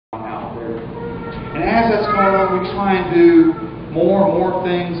And as that's going on, we try and do more and more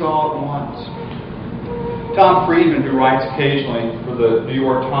things all at once. Tom Friedman, who writes occasionally for the New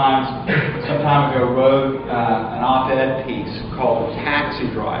York Times, some time ago wrote an op-ed piece called The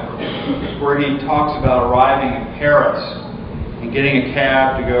Taxi Driver, where he talks about arriving in Paris and getting a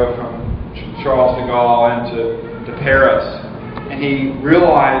cab to go from Charles de Gaulle into Paris. And he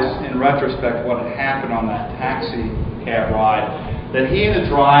realized in retrospect what had happened on that taxi cab ride, that he and the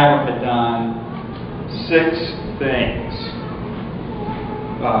driver had done 6 things.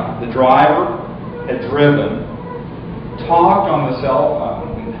 The driver had driven, talked on the cell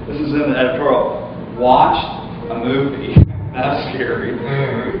phone, this is in the editorial, watched a movie, that's scary.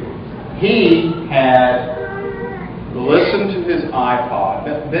 He had listened to his iPod,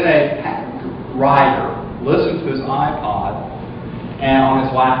 been a writer, listened to his iPod, and on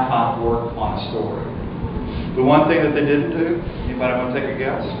his laptop worked on a story. The one thing that they didn't do, anybody want to take a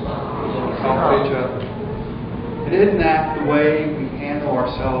guess? Help each other. Isn't that the way we handle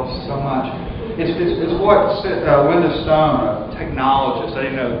ourselves so much? It's what Wendell Stone, a technologist, I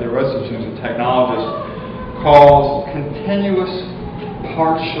didn't know that there was such thing as a technologist, calls continuous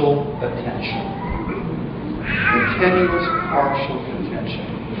partial attention. Continuous partial attention.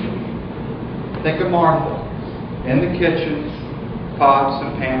 Think of Martha in the kitchen, pots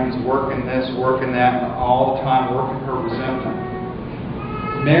and pans, working this, working that, and all the time working her resentment.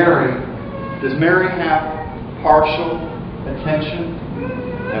 Mary, does Mary have partial attention?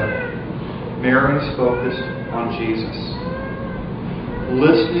 No. Mary is focused on Jesus.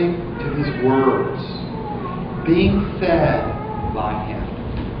 Listening to His words. Being fed by Him.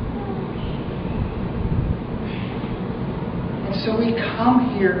 And so we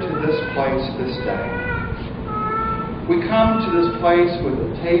come here to this place this day. We come to this place with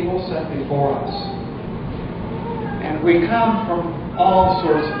a table set before us. And we come from all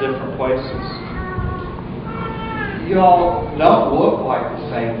sorts of different places. You all don't look like the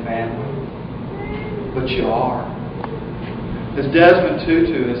same family, but you are. As Desmond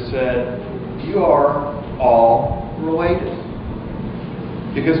Tutu has said, you are all related.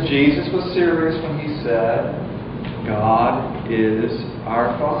 Because Jesus was serious when He said, God is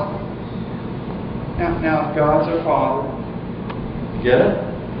our Father. Now, if God's our Father, get it?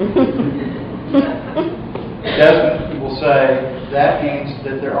 Desmond will say, that means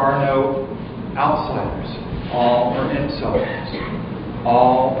that there are no outsiders. All are insiders.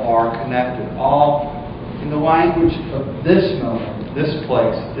 All are connected. All, in the language of this moment, this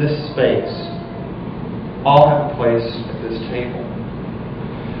place, this space, all have a place at this table.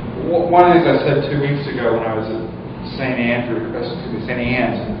 One of the things I said 2 weeks ago when I was at St. Anne's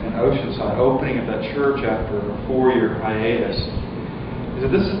in Oceanside, opening of that church after a 4-year hiatus, is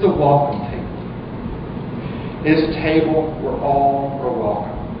that this is the welcome table. It is a table where all are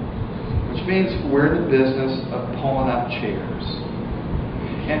welcome. Which means we're in the business of pulling up chairs.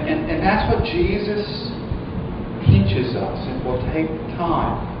 And that's what Jesus teaches us. It will take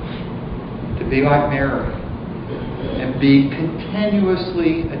time to be like Mary and be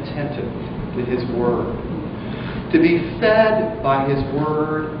continuously attentive to His Word. To be fed by His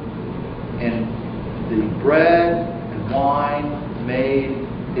Word and the bread and wine made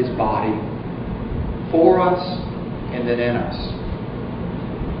His body for us and then in us.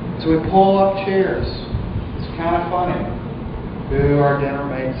 So we pull up chairs. It's kind of funny who our dinner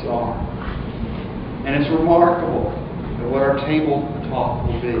mates are. And it's remarkable what our table talk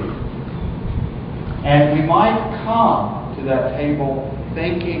will be. And we might come to that table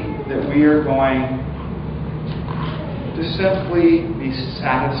thinking that we are going to simply be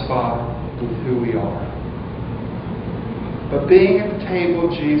satisfied with who we are. But being at the table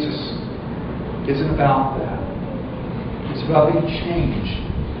of Jesus isn't about that. It's about being changed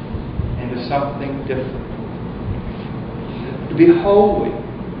into something different. To be holy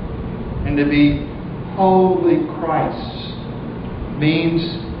and to be wholly Christ's means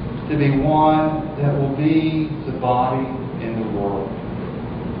to be one that will be the body in the world.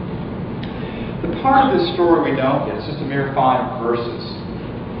 The part of this story we don't get, it's just a mere 5 verses,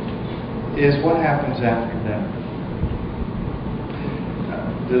 is what happens after dinner.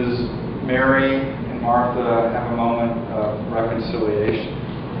 Does Mary and Martha have a moment of reconciliation?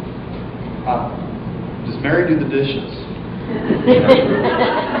 Does Mary do the dishes?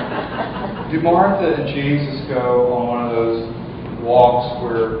 Do Martha and Jesus go on one of those walks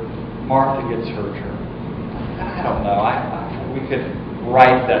where Martha gets her turn? I don't know. We could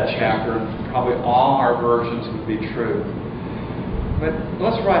write that chapter. Probably all our versions would be true. But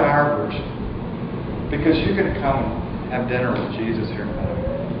let's write our version. Because you're going to come and have dinner with Jesus here in a minute.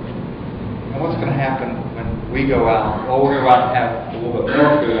 And what's going to happen when we go out? Well, we're going to go out and have a little bit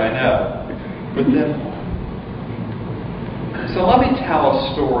more food, I know. But But then what? So let me tell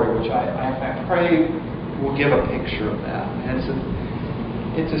a story, which I pray will give a picture of that. And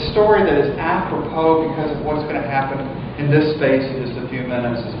it's a story that is apropos because of what's going to happen in this space in just a few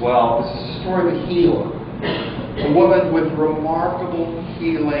minutes as well. This is a story of a healer, a woman with remarkable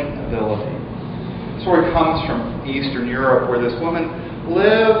healing ability. The story comes from Eastern Europe, where this woman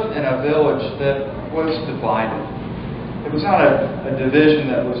lived in a village that was divided. It was not a division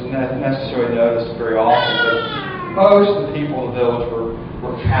that was necessarily noticed very often, but most of the people of the village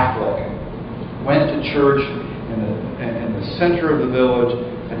were Catholic, went to church in the center of the village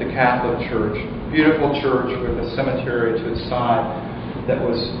at the Catholic church. Beautiful church with a cemetery to its side that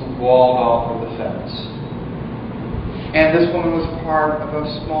was walled off with a fence. And this woman was part of a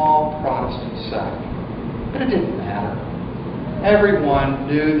small Protestant sect. But it didn't matter. Everyone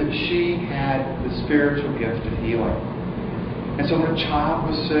knew that she had the spiritual gift of healing. And so when a child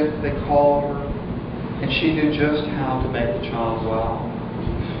was sick, they called her, and she knew just how to make the child well.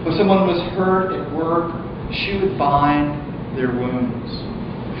 When someone was hurt at work, she would bind their wounds.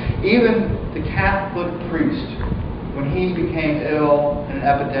 Even the Catholic priest, when he became ill in an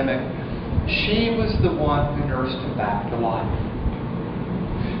epidemic, she was the one who nursed him back to life.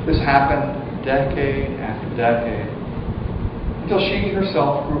 This happened decade after decade, until she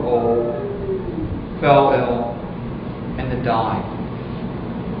herself grew old, fell ill, and then died.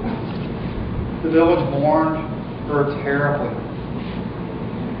 The village mourned her terribly.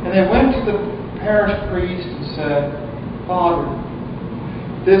 And they went to the parish priest and said, "Father,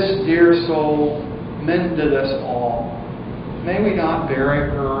 this dear soul mended us all. May we not bury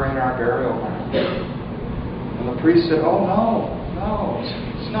her in our burial ground?" And the priest said, "Oh, no,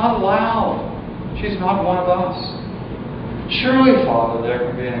 it's not allowed. She's not one of us." "Surely, Father, there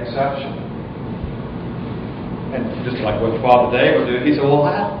can be an exception." And just like what Father Dave would do, he said, "Well,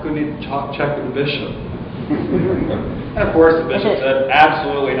 I'll go need to check with the bishop." And of course the bishop said,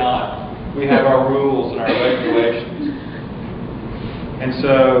 "Absolutely not. We have our rules and our regulations." And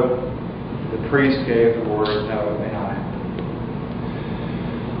so the priest gave the word, "No, it may not happen."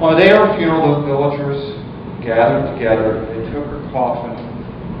 On the day of her funeral, the villagers gathered together. They took her coffin,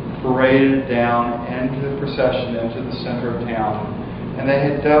 paraded it down into the procession into the center of town, and they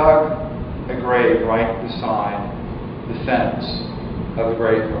had dug a grave right beside the fence of the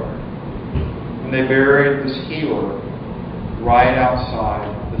graveyard. And they buried this healer right outside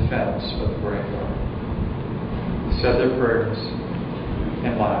the fence of the graveyard. They said their prayers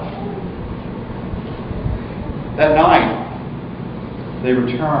and left. That night, they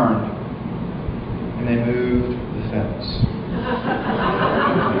returned and they moved the fence.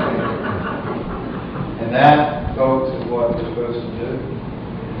 And that, folks, is what we're supposed to do.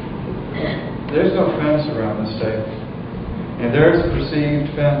 There's no fence around this table. And there's a perceived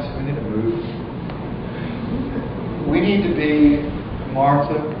fence. We need to move. We need to be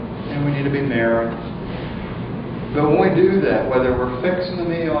Martha and we need to be Mary. But when we do that, whether we're fixing the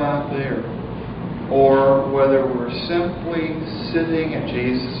meal out there or whether we're simply sitting at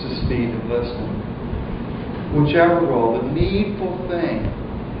Jesus' feet and listening, whichever role, the needful thing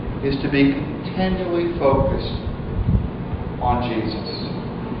is to be continually focused on Jesus,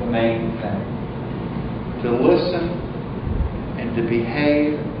 the main thing. To listen and to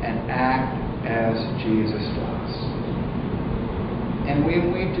behave and act as Jesus does. And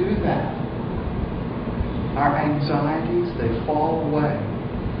when we do that, our anxieties, they fall away.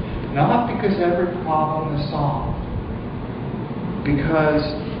 Not because every problem is solved, because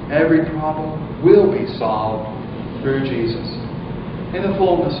every problem will be solved through Jesus in the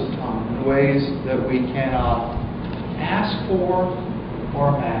fullness of time, in ways that we cannot ask for or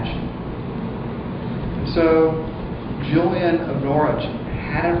imagine. And so, Julian of Norwich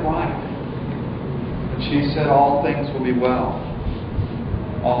had it right when she said, "All things will be well.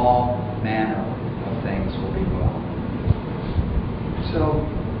 All manner of things will be well." So,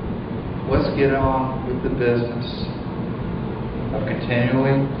 let's get on with the business of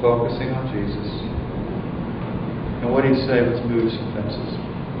continually focusing on Jesus. And what do you say? Let's move some fences.